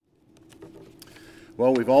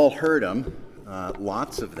Well, we've all heard them,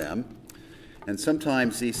 lots of them, and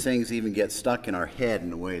sometimes these things even get stuck in our head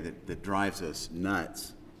in a way that drives us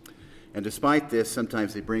nuts. And despite this,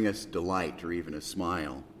 sometimes they bring us delight or even a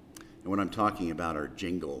smile. And what I'm talking about are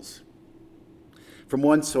jingles. From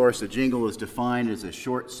one source, a jingle is defined as a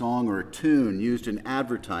short song or a tune used in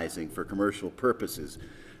advertising for commercial purposes.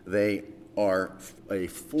 They are a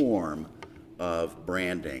form of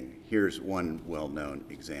branding. Here's one well-known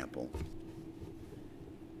example.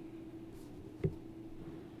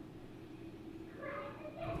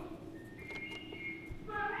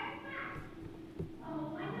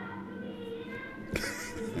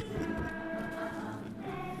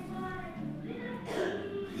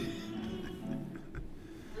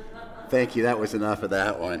 Thank you. That was enough of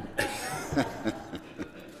that one.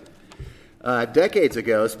 Decades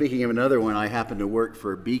ago, speaking of another one, I happened to work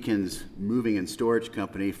for Beacon's Moving and Storage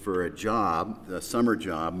Company for a summer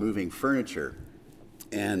job, moving furniture.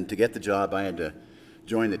 And to get the job, I had to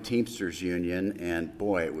join the Teamsters Union, and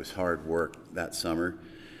boy, it was hard work that summer.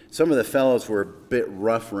 Some of the fellows were a bit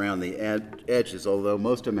rough around the edges, although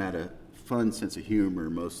most of them had a fun sense of humor,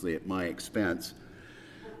 mostly at my expense.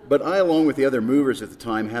 But I, along with the other movers at the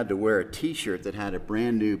time, had to wear a T-shirt that had a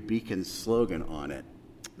brand new Beacons slogan on it.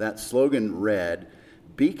 That slogan read,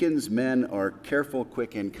 "Beacons men are careful,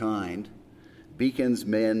 quick, and kind. Beacons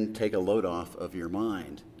men take a load off of your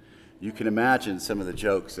mind." You can imagine some of the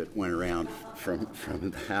jokes that went around from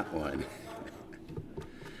that one.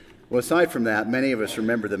 Well, aside from that, many of us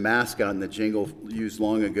remember the mascot in the jingle used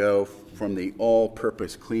long ago from the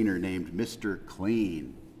all-purpose cleaner named Mr.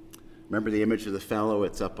 Clean. Remember the image of the fellow?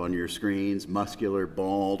 It's up on your screens. Muscular,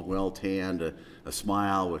 bald, well-tanned, a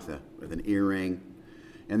smile with an earring.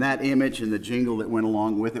 And that image and the jingle that went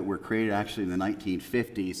along with it were created actually in the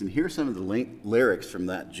 1950s. And here's some of the lyrics from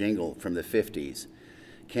that jingle from the 50s.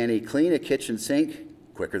 Can he clean a kitchen sink?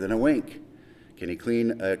 Quicker than a wink. Can he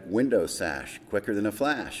clean a window sash? Quicker than a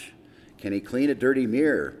flash. Can he clean a dirty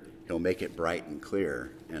mirror? He'll make it bright and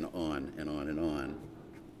clear. And on and on and on.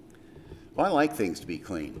 Well, I like things to be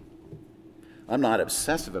clean. I'm not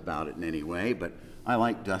obsessive about it in any way, but I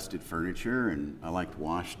like dusted furniture, and I like to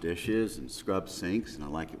wash dishes and scrub sinks, and I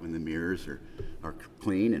like it when the mirrors are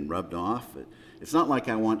clean and rubbed off. It's not like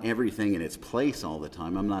I want everything in its place all the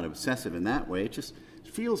time. I'm not obsessive in that way. It just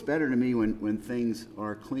feels better to me when things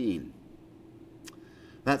are clean.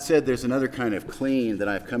 That said, there's another kind of clean that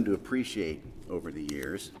I've come to appreciate over the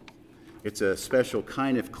years. It's a special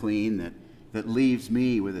kind of clean that leaves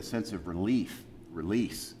me with a sense of relief,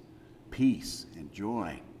 release, peace, and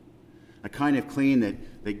joy. A kind of clean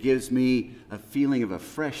that gives me a feeling of a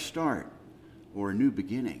fresh start or a new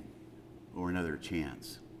beginning or another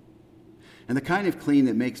chance. And the kind of clean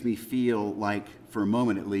that makes me feel like, for a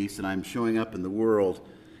moment at least, that I'm showing up in the world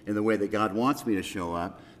in the way that God wants me to show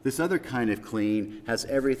up. This other kind of clean has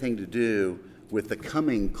everything to do with the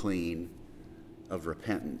coming clean of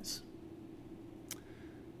repentance.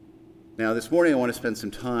 Now, this morning I want to spend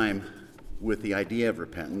some time with the idea of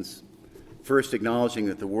repentance. First, acknowledging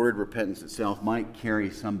that the word repentance itself might carry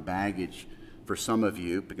some baggage for some of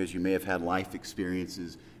you because you may have had life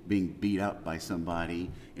experiences being beat up by somebody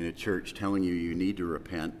in a church telling you need to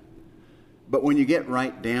repent. But when you get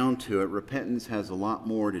right down to it, repentance has a lot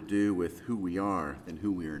more to do with who we are than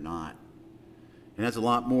who we are not. It has a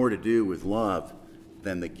lot more to do with love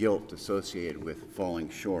than the guilt associated with falling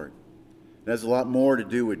short. It has a lot more to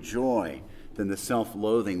do with joy than the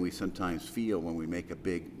self-loathing we sometimes feel when we make a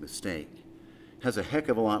big mistake. It has a heck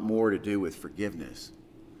of a lot more to do with forgiveness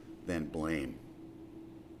than blame.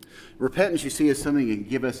 Repentance, you see, is something that can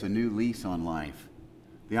give us a new lease on life.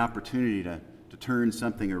 The opportunity to turn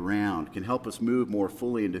something around can help us move more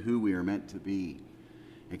fully into who we are meant to be.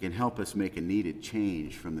 It can help us make a needed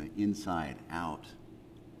change from the inside out.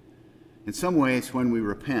 In some ways, when we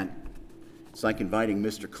repent, it's like inviting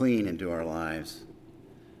Mr. Clean into our lives.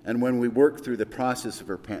 And when we work through the process of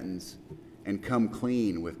repentance and come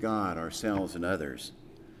clean with God, ourselves, and others,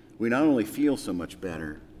 we not only feel so much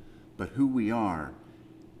better, but who we are,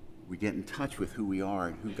 we get in touch with who we are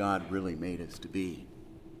and who God really made us to be.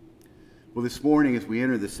 Well, this morning, as we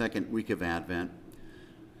enter the second week of Advent,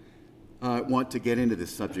 I want to get into this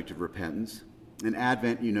subject of repentance. And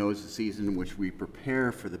Advent, you know, is the season in which we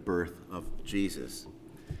prepare for the birth of Jesus.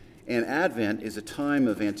 And Advent is a time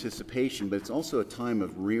of anticipation, but it's also a time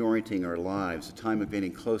of reorienting our lives, a time of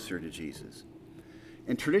getting closer to Jesus.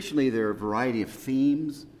 And traditionally, there are a variety of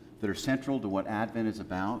themes that are central to what Advent is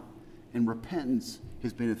about, and repentance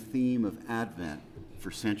has been a theme of Advent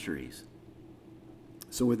for centuries.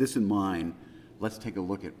 So with this in mind, let's take a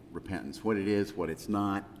look at repentance, what it is, what it's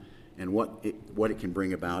not, and what it can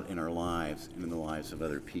bring about in our lives and in the lives of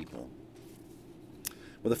other people.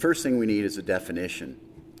 Well, the first thing we need is a definition.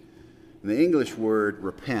 And the English word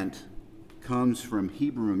repent comes from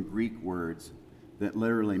Hebrew and Greek words that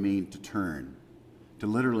literally mean to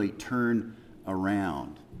literally turn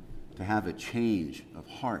around, to have a change of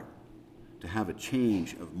heart, to have a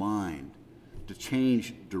change of mind, to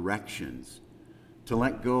change directions, to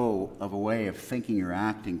let go of a way of thinking or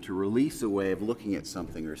acting, to release a way of looking at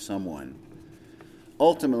something or someone.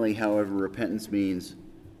 Ultimately, however, repentance means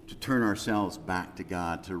to turn ourselves back to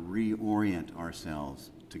God, to reorient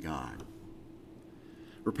ourselves to God.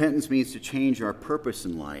 Repentance means to change our purpose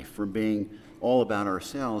in life from being all about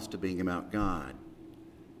ourselves to being about God.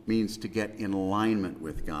 It means to get in alignment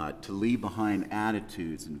with God, to leave behind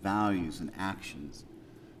attitudes and values and actions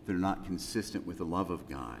that are not consistent with the love of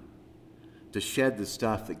God, to shed the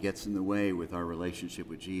stuff that gets in the way with our relationship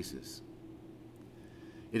with Jesus.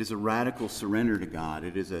 It is a radical surrender to God.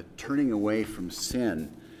 It is a turning away from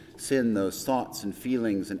sin, those thoughts and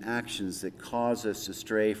feelings and actions that cause us to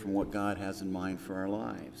stray from what God has in mind for our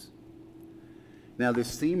lives. Now,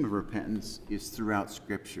 this theme of repentance is throughout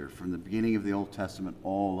Scripture, from the beginning of the Old Testament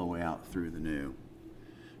all the way out through the New.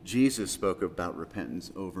 Jesus spoke about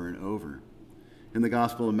repentance over and over. In the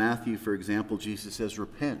Gospel of Matthew, for example, Jesus says,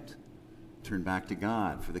 "Repent, turn back to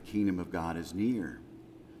God, for the kingdom of God is near."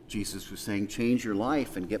 Jesus was saying, change your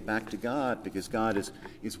life and get back to God, because God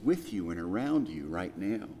is with you and around you right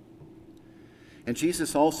now. And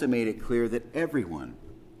Jesus also made it clear that everyone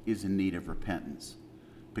is in need of repentance,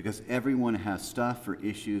 because everyone has stuff or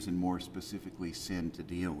issues, and more specifically sin, to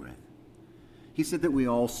deal with. He said that we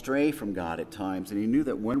all stray from God at times, and he knew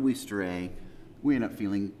that when we stray, we end up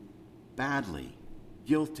feeling badly,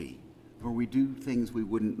 guilty, or we do things we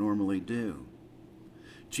wouldn't normally do.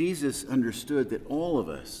 Jesus understood that all of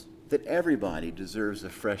us, that everybody deserves a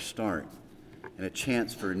fresh start and a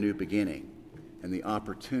chance for a new beginning and the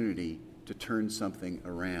opportunity to turn something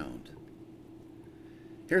around.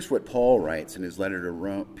 Here's what Paul writes in his letter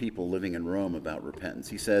to people living in Rome about repentance.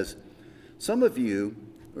 He says, some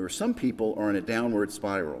people are in a downward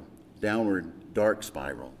dark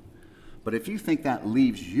spiral. But if you think that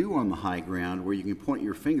leaves you on the high ground where you can point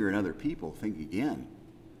your finger at other people, think again.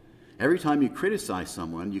 Every time you criticize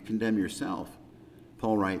someone, you condemn yourself.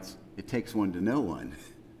 Paul writes, it takes one to know one.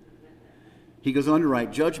 He goes on to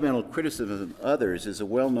write, judgmental criticism of others is a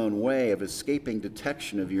well-known way of escaping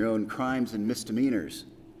detection of your own crimes and misdemeanors.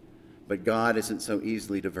 But God isn't so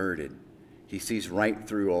easily diverted. He sees right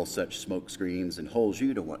through all such smoke screens and holds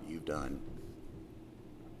you to what you've done.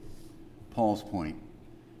 Paul's point,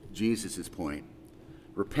 Jesus' point,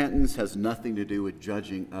 repentance has nothing to do with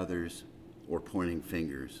judging others or pointing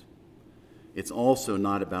fingers. It's also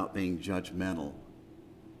not about being judgmental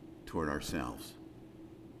toward ourselves.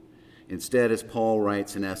 Instead, as Paul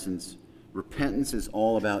writes, in essence, repentance is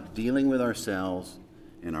all about dealing with ourselves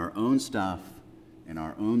and our own stuff and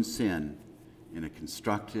our own sin in a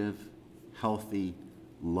constructive, healthy,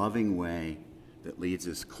 loving way that leads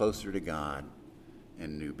us closer to God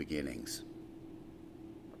and new beginnings.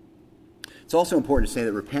 It's also important to say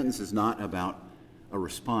that repentance is not about a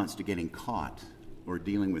response to getting caught or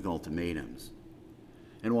dealing with ultimatums.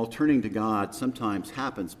 And while turning to God sometimes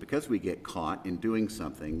happens because we get caught in doing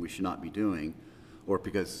something we should not be doing, or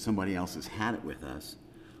because somebody else has had it with us,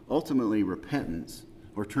 ultimately repentance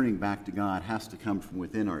or turning back to God has to come from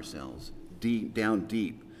within ourselves, down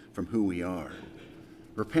deep from who we are.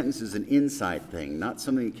 Repentance is an inside thing, not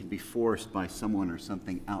something that can be forced by someone or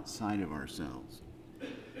something outside of ourselves.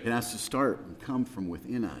 It has to start and come from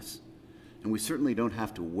within us. And we certainly don't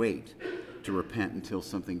have to wait to repent until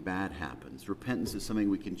something bad happens. Repentance is something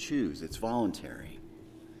we can choose. It's voluntary.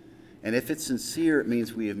 And if it's sincere, it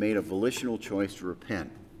means we have made a volitional choice to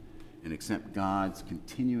repent and accept God's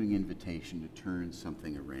continuing invitation to turn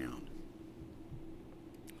something around.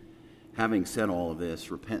 Having said all of this,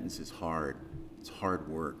 repentance is hard. It's hard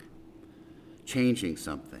work. Changing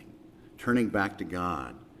something, turning back to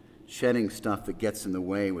God, shedding stuff that gets in the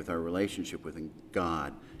way with our relationship with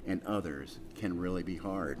God and others can really be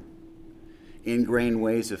hard. Ingrained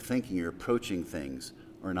ways of thinking or approaching things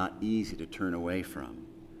are not easy to turn away from.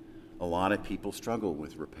 A lot of people struggle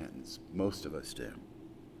with repentance. Most of us do.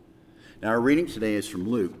 Now, our reading today is from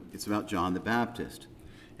Luke. It's about John the Baptist.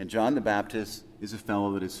 And John the Baptist is a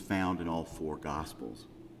fellow that is found in all four Gospels.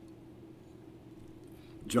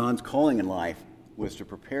 John's calling in life was to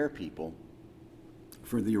prepare people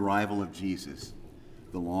for the arrival of Jesus,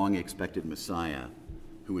 the long-expected Messiah,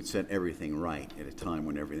 who would set everything right at a time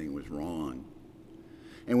when everything was wrong.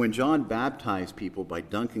 And when John baptized people by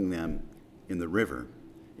dunking them in the river,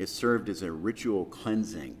 it served as a ritual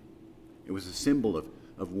cleansing It was a symbol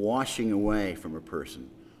of washing away from a person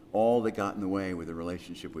all that got in the way with a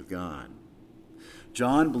relationship with God.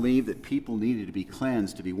 John believed that people needed to be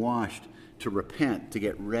cleansed, to be washed, to repent, to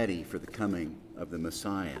get ready for the coming of the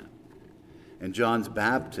Messiah. And John the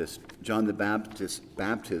Baptist's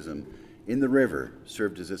baptism in the river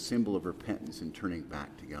served as a symbol of repentance and turning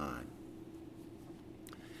back to God.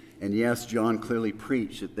 And yes, John clearly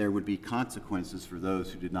preached that there would be consequences for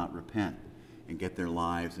those who did not repent and get their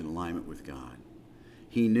lives in alignment with God.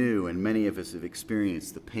 He knew, and many of us have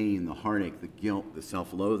experienced, the pain, the heartache, the guilt, the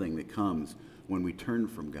self-loathing that comes when we turn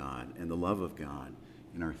from God and the love of God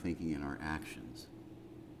in our thinking and our actions.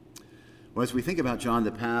 Well, as we think about John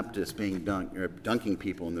the Baptist being dunking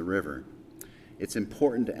people in the river, it's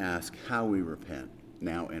important to ask how we repent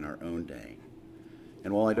now in our own day.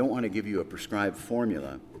 And while I don't want to give you a prescribed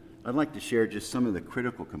formula, I'd like to share just some of the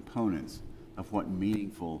critical components of what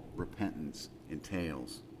meaningful repentance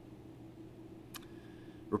entails.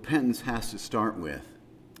 Repentance has to start with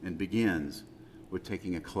and begins with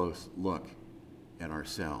taking a close look at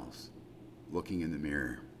ourselves, looking in the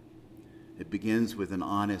mirror. It begins with an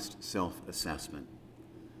honest self-assessment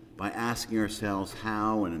by asking ourselves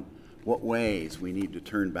how and in what ways we need to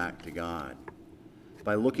turn back to God,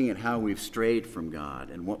 by looking at how we've strayed from God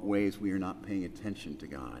and what ways we are not paying attention to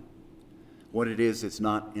God, what it is that's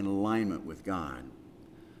not in alignment with God,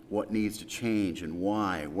 what needs to change and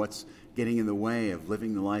why, what's getting in the way of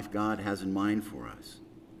living the life God has in mind for us.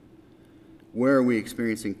 Where are we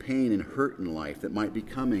experiencing pain and hurt in life that might be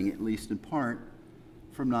coming, at least in part,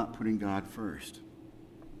 from not putting God first?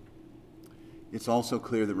 It's also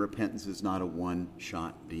clear that repentance is not a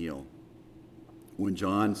one-shot deal. When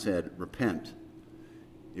John said repent,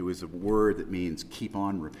 it was a word that means keep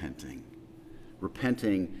on repenting.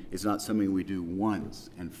 Repenting is not something we do once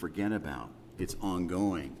and forget about. It's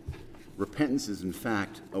ongoing. Repentance is, in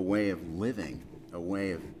fact, a way of living, a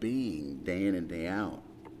way of being day in and day out.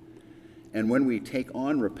 And when we take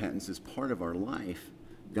on repentance as part of our life,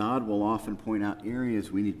 God will often point out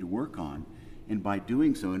areas we need to work on, and by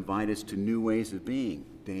doing so, invite us to new ways of being,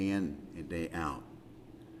 day in and day out.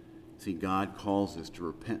 See, God calls us to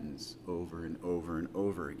repentance over and over and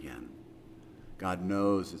over again. God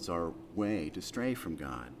knows it's our way to stray from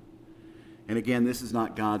God. And again, this is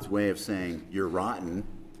not God's way of saying, you're rotten.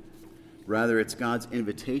 Rather, it's God's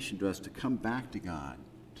invitation to us to come back to God,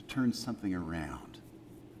 to turn something around.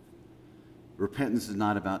 Repentance is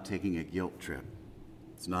not about taking a guilt trip.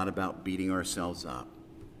 It's not about beating ourselves up.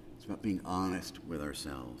 It's about being honest with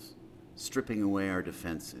ourselves, stripping away our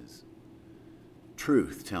defenses.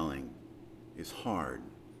 Truth telling is hard,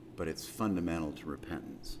 but it's fundamental to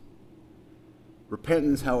repentance.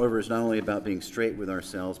 Repentance, however, is not only about being straight with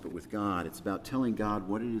ourselves, but with God. It's about telling God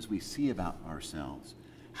what it is we see about ourselves,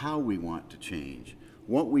 how we want to change,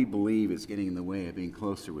 what we believe is getting in the way of being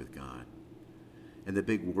closer with God. And the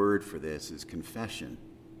big word for this is confession.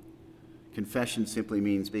 Confession simply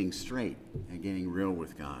means being straight and getting real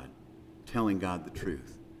with God, telling God the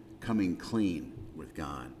truth, coming clean with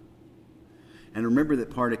God. And remember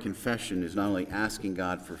that part of confession is not only asking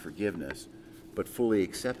God for forgiveness, but fully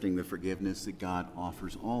accepting the forgiveness that God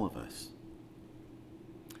offers all of us.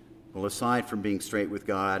 Well, aside from being straight with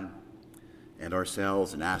God and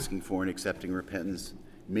ourselves and asking for and accepting repentance,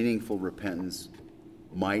 meaningful repentance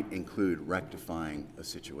might include rectifying a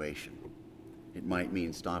situation. It might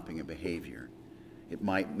mean stopping a behavior. It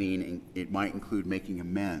might include making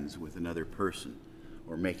amends with another person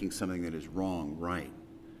or making something that is wrong right.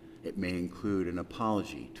 It may include an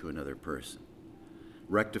apology to another person.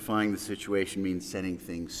 Rectifying the situation means setting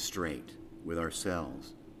things straight with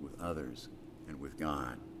ourselves, with others, and with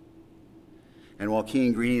God. And while key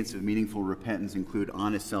ingredients of meaningful repentance include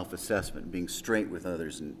honest self-assessment, being straight with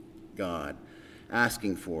others and God,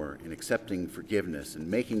 asking for and accepting forgiveness, and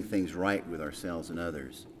making things right with ourselves and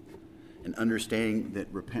others, and understanding that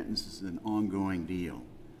repentance is an ongoing deal.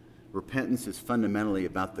 Repentance is fundamentally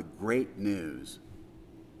about the great news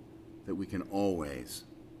that we can always,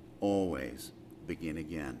 always begin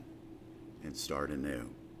again and start anew,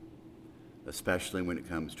 especially when it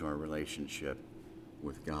comes to our relationship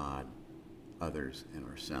with God, others, and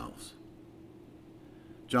ourselves.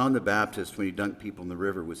 John the Baptist, when he dunked people in the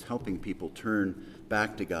river, was helping people turn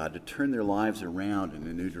back to God, to turn their lives around in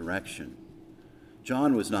a new direction.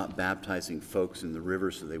 John was not baptizing folks in the river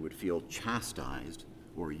so they would feel chastised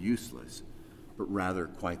or useless, but rather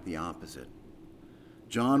quite the opposite.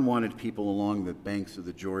 John wanted people along the banks of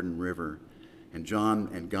the Jordan River, and John,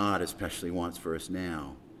 and God especially, wants for us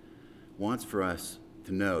now, wants for us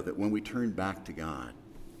to know that when we turn back to God,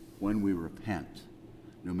 when we repent,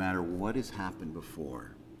 no matter what has happened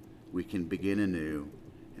before, we can begin anew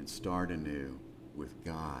and start anew with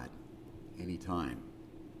God anytime.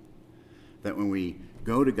 That when we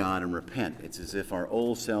go to God and repent, it's as if our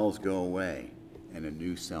old selves go away and a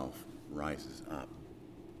new self rises up.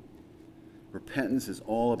 Repentance is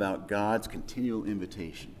all about God's continual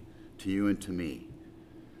invitation to you and to me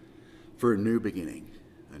for a new beginning,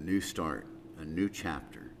 a new start, a new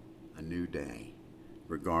chapter, a new day,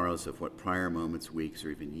 regardless of what prior moments, weeks, or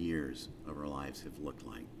even years of our lives have looked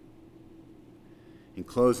like. In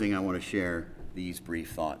closing, I want to share these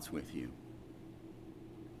brief thoughts with you.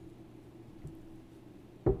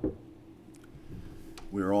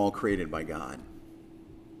 We are all created by God.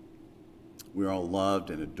 We are all loved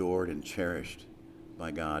and adored and cherished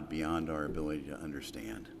by God beyond our ability to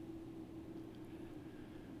understand.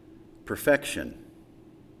 Perfection,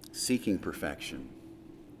 seeking perfection,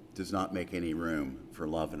 does not make any room for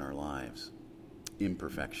love in our lives.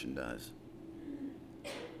 Imperfection does.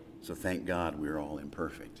 So thank God we are all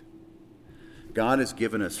imperfect. God has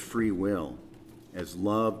given us free will, as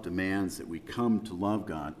love demands that we come to love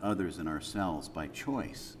God, others, and ourselves by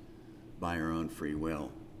choice, by our own free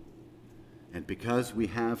will. And because we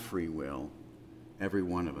have free will, every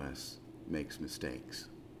one of us makes mistakes.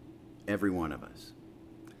 Every one of us.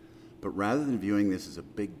 But rather than viewing this as a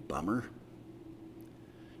big bummer,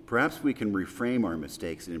 perhaps we can reframe our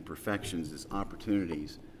mistakes and imperfections as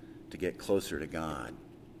opportunities to get closer to God,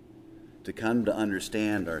 to come to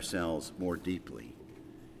understand ourselves more deeply,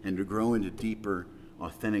 and to grow into deeper,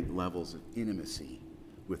 authentic levels of intimacy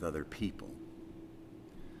with other people.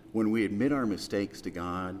 When we admit our mistakes to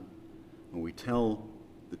God, when we tell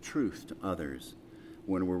the truth to others,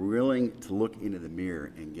 when we're willing to look into the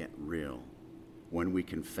mirror and get real, when we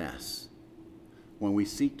confess, when we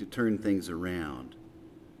seek to turn things around,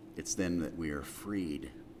 it's then that we are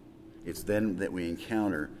freed. It's then that we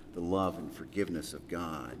encounter the love and forgiveness of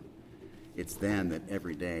God. It's then that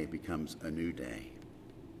every day becomes a new day.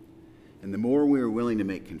 And the more we are willing to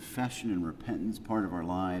make confession and repentance part of our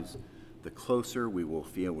lives, the closer we will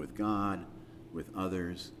feel with God, with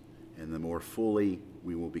others, and the more fully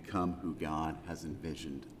we will become who God has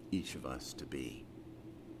envisioned each of us to be.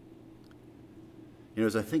 You know,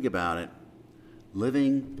 as I think about it,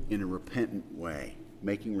 living in a repentant way,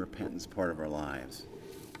 making repentance part of our lives,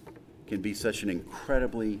 can be such an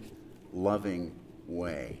incredibly loving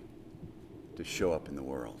way to show up in the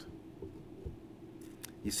world.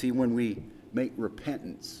 You see, when we make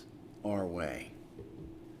repentance our way,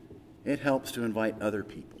 it helps to invite other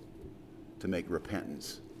people to make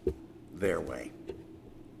repentance their way.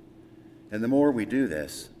 And the more we do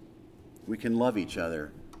this, we can love each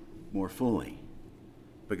other more fully,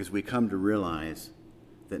 because we come to realize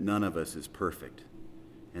that none of us is perfect,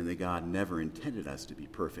 and that God never intended us to be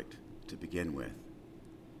perfect to begin with.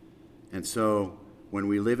 And so, when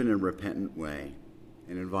we live in a repentant way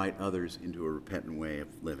and invite others into a repentant way of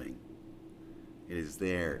living, it is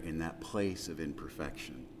there in that place of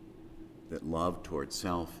imperfection that love towards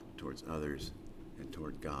self, towards others, and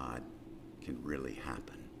toward God can really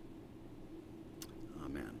happen.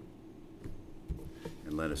 Amen.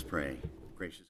 And let us pray. Gracious